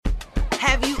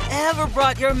Have you ever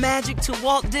brought your magic to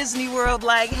Walt Disney World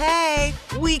like, hey,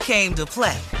 we came to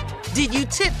play? Did you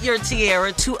tip your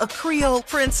tiara to a Creole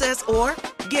princess or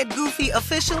get goofy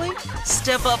officially?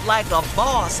 Step up like a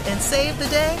boss and save the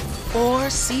day? Or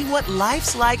see what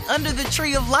life's like under the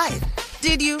tree of life?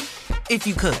 Did you? If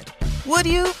you could. Would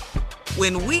you?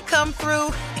 When we come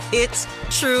through, it's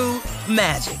true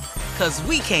magic. 'Cause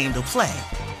we came to play.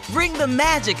 Bring the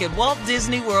magic at Walt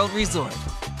Disney World Resort.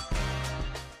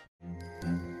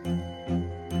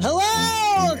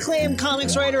 Hello, acclaimed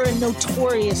comics writer and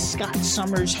notorious Scott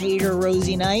Summers hater,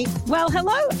 Rosie Knight. Well,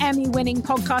 hello, Emmy-winning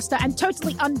podcaster and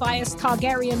totally unbiased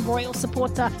Targaryen royal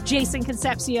supporter, Jason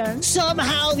Concepcion.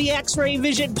 Somehow the X-Ray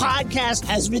Vision podcast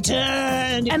has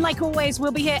returned. And like always,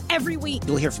 we'll be here every week.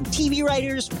 You'll hear from TV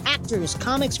writers, actors,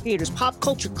 comics creators, pop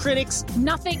culture critics.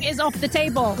 Nothing is off the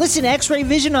table. Listen to X-Ray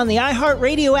Vision on the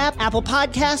iHeartRadio app, Apple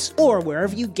Podcasts, or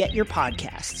wherever you get your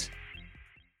podcasts.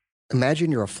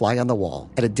 Imagine you're a fly on the wall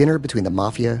at a dinner between the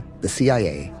Mafia, the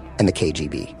CIA, and the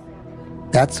KGB.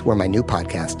 That's where my new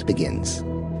podcast begins.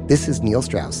 This is Neil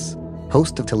Strauss,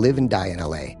 host of To Live and Die in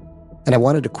LA, and I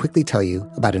wanted to quickly tell you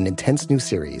about an intense new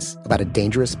series about a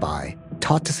dangerous spy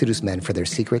taught to seduce men for their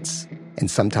secrets and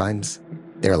sometimes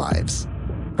their lives.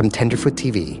 From Tenderfoot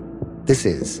TV, this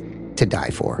is To Die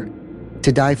For.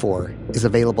 To Die For is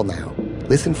available now.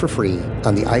 Listen for free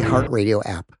on the iHeartRadio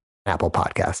app, Apple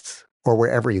Podcasts, or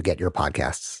wherever you get your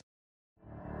podcasts.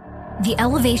 The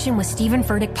Elevation with Stephen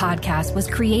Furtick podcast was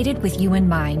created with you in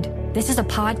mind. This is a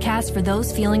podcast for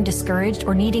those feeling discouraged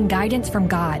or needing guidance from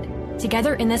God.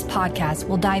 Together in this podcast,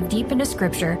 we'll dive deep into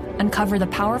Scripture, uncover the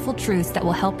powerful truths that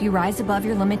will help you rise above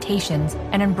your limitations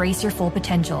and embrace your full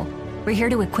potential. We're here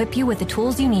to equip you with the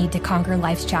tools you need to conquer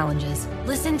life's challenges.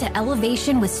 Listen to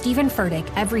Elevation with Stephen Furtick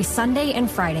every Sunday and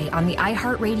Friday on the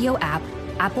iHeartRadio app,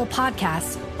 Apple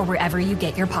Podcasts, or wherever you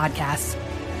get your podcasts.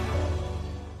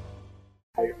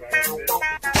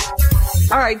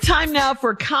 All right, time now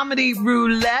for Comedy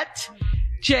Roulette.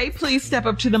 Jay, please step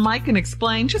up to the mic and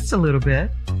explain just a little bit.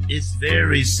 It's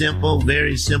very simple,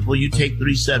 very simple. You take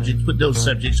 3 subjects, put those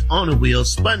subjects on a wheel,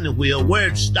 spin the wheel,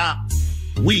 word stop.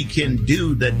 We can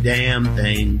do the damn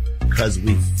thing because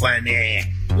we funny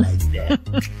like that.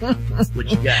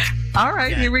 What you got? All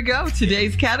right, here we go.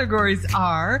 Today's categories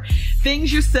are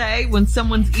things you say when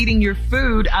someone's eating your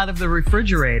food out of the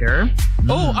refrigerator.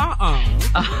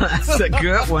 That's a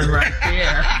good one right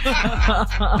there.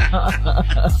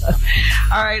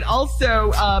 All right,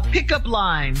 also pickup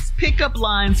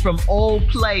lines from old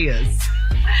players.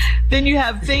 Then you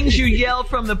have things you yell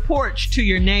from the porch to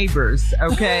your neighbors,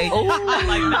 okay? Oh,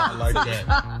 I like that.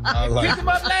 Pick them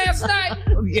up last night.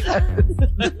 Yeah.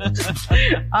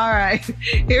 All right,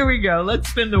 here we go. Let's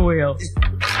spin the wheel.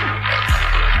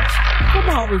 Come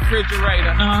on,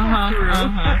 refrigerator.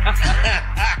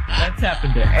 That's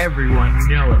happened to everyone,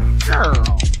 you know it.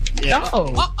 Girl. Yeah.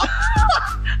 Oh.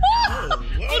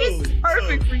 This is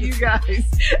perfect for you guys.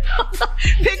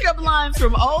 Pick up lines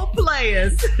from old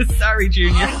players. Sorry,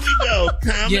 Junior. Here we go.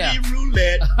 Comedy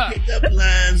Roulette. Pick up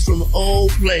lines from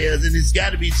old players, and it's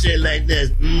got to be said like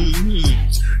this.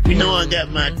 You know I got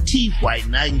my teeth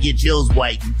whitened. I can get yours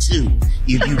whitened too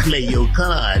if you play your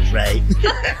cards right.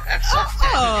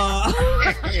 All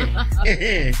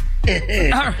right.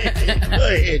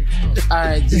 All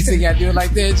right, just you gotta do it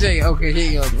like that, Jay. Okay,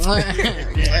 here you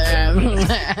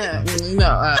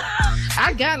go.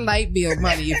 I got light bill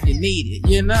money if you need it,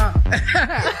 you know.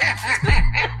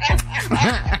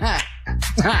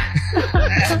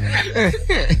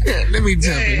 Let me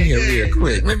jump in here real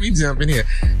quick.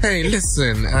 Hey,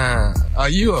 listen, are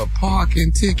you a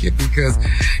parking ticket? Because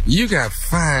you got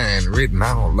fine written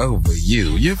all over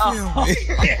you. You feel me?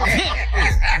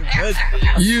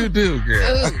 You do,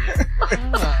 girl.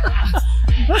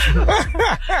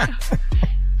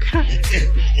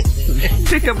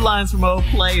 Pick up lines from old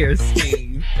players,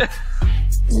 Steve.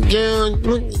 Girl,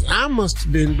 I must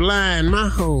have been blind my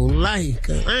whole life,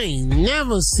 'cause I ain't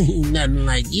never seen nothing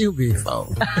like you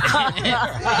before. Just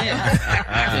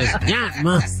got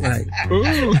my sight.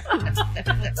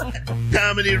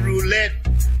 Comedy Roulette.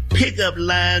 Pick up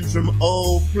lines from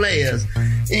old players.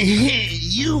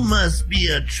 You must be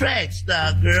a track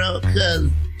star, girl, 'cause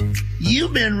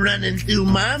you've been running through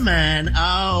my mind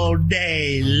all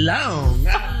day long.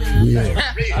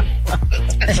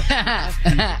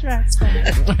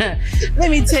 Let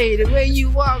me tell you, the way you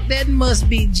walk, that must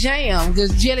be jam,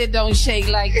 because jelly don't shake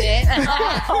like that.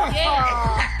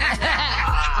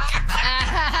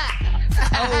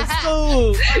 Old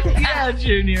school. Yeah,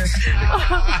 Junior.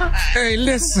 Hey,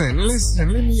 listen. Let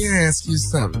me ask you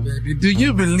something, baby. Do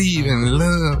you believe in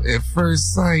love at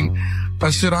first sight,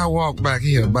 Or should I walk back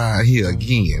here by here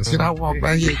again? Should I walk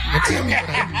back here again? Tell me what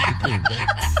I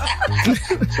need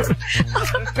to do.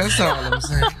 That's all I'm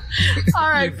saying. All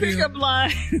right, pick up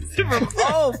lines from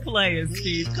old players,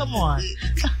 Steve. Come on.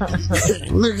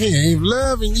 Look here, if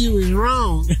loving you is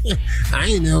wrong, I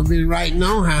ain't never been right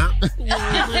no how.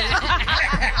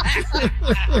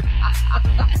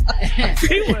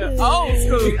 He went old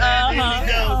school.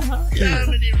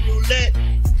 Comedy roulette.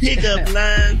 Pick up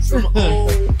lines from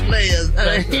old players.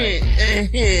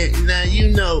 Now, you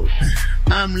know,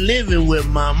 I'm living with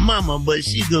my mama, but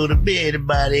she go to bed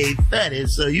about 8:30,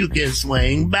 so you can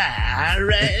swing by, all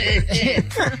right?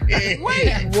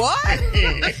 Wait, what?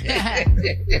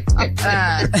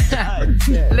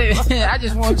 I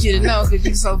just want you to know, because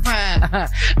you're so fine,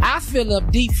 I fill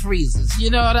up deep freezers.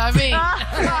 You know what I mean?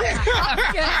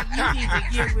 You need to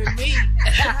get with me.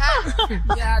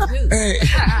 Yeah, I do.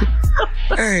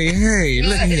 Hey,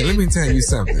 look here, let me tell you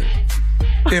something.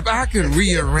 If I could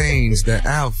rearrange the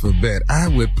alphabet, I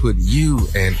would put you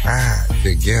and I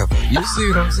together. You see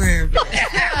what I'm saying? Come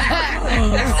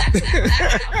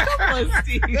on,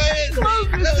 Steve. Close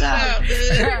this out.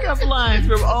 Pick up lines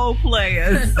from old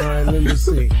players. All right, let me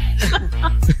see.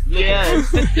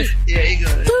 Yes. Yeah, he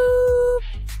goes.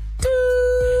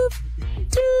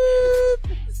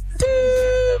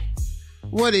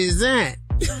 What is that?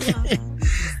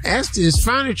 That's this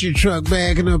furniture truck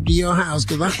backing up to your house,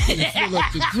 because I'm going to fill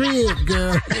up the crib,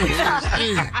 girl.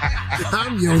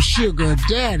 I'm your sugar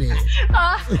daddy.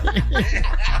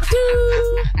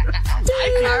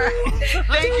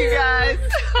 Thank you, guys.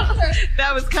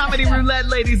 That was Comedy Roulette,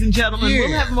 ladies and gentlemen.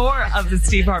 We'll have more of the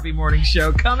Steve Harvey Morning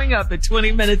Show coming up at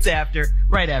 20 minutes after,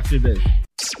 right after this.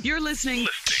 You're listening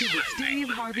to the Steve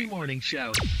Harvey Morning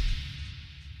Show.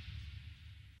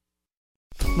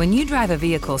 When you drive a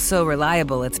vehicle so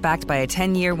reliable it's backed by a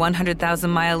 10-year,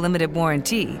 100,000-mile limited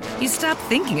warranty, you stop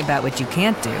thinking about what you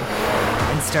can't do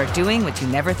and start doing what you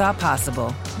never thought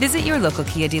possible. Visit your local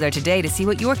Kia dealer today to see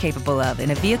what you're capable of in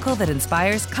a vehicle that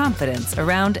inspires confidence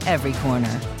around every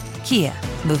corner. Kia,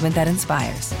 movement that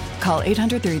inspires. Call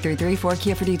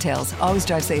 800-333-4KIA for details. Always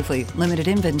drive safely. Limited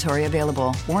inventory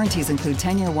available. Warranties include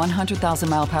 10-year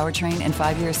 100,000-mile powertrain and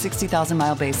 5-year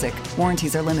 60,000-mile basic.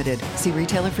 Warranties are limited. See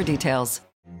retailer for details.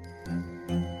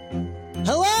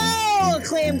 Hello,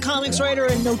 acclaimed comics writer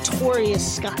and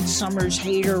notorious Scott Summers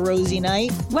hater, Rosie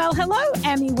Knight. Well, hello,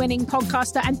 Emmy-winning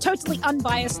podcaster and totally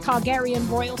unbiased Targaryen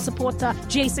royal supporter,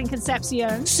 Jason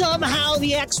Concepcion. Somehow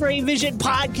the X-Ray Vision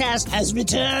podcast has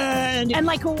returned. And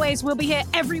like always, we'll be here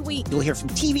every week. You'll hear from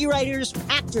TV writers,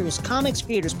 actors, comics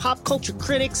creators, pop culture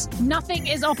critics. Nothing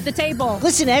is off the table.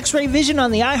 Listen to X-Ray Vision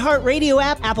on the iHeartRadio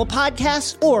app, Apple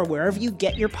Podcasts, or wherever you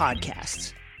get your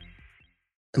podcasts.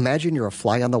 Imagine you're a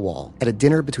fly on the wall at a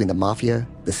dinner between the Mafia,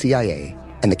 the CIA,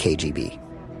 and the KGB.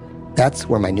 That's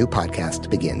where my new podcast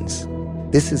begins.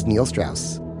 This is Neil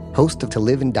Strauss, host of To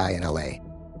Live and Die in LA,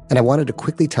 and I wanted to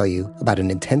quickly tell you about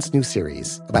an intense new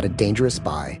series about a dangerous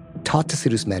spy taught to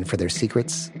seduce men for their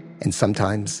secrets and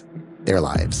sometimes their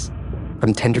lives.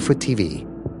 From Tenderfoot TV,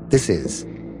 this is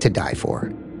To Die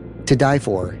For. To Die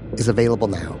For is available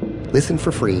now. Listen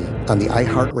for free on the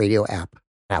iHeartRadio app,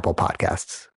 Apple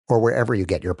Podcasts, or wherever you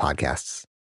get your podcasts.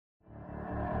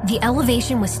 The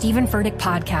Elevation with Stephen Furtick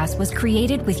podcast was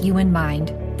created with you in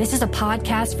mind. This is a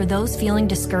podcast for those feeling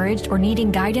discouraged or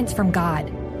needing guidance from God.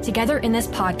 Together in this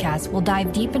podcast, we'll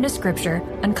dive deep into scripture,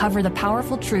 uncover the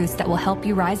powerful truths that will help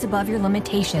you rise above your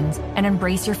limitations and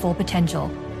embrace your full potential.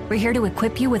 We're here to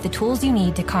equip you with the tools you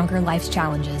need to conquer life's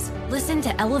challenges. Listen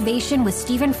to Elevation with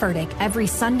Stephen Furtick every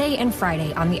Sunday and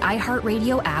Friday on the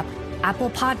iHeartRadio app,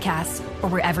 Apple Podcasts, or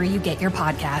wherever you get your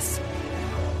podcasts.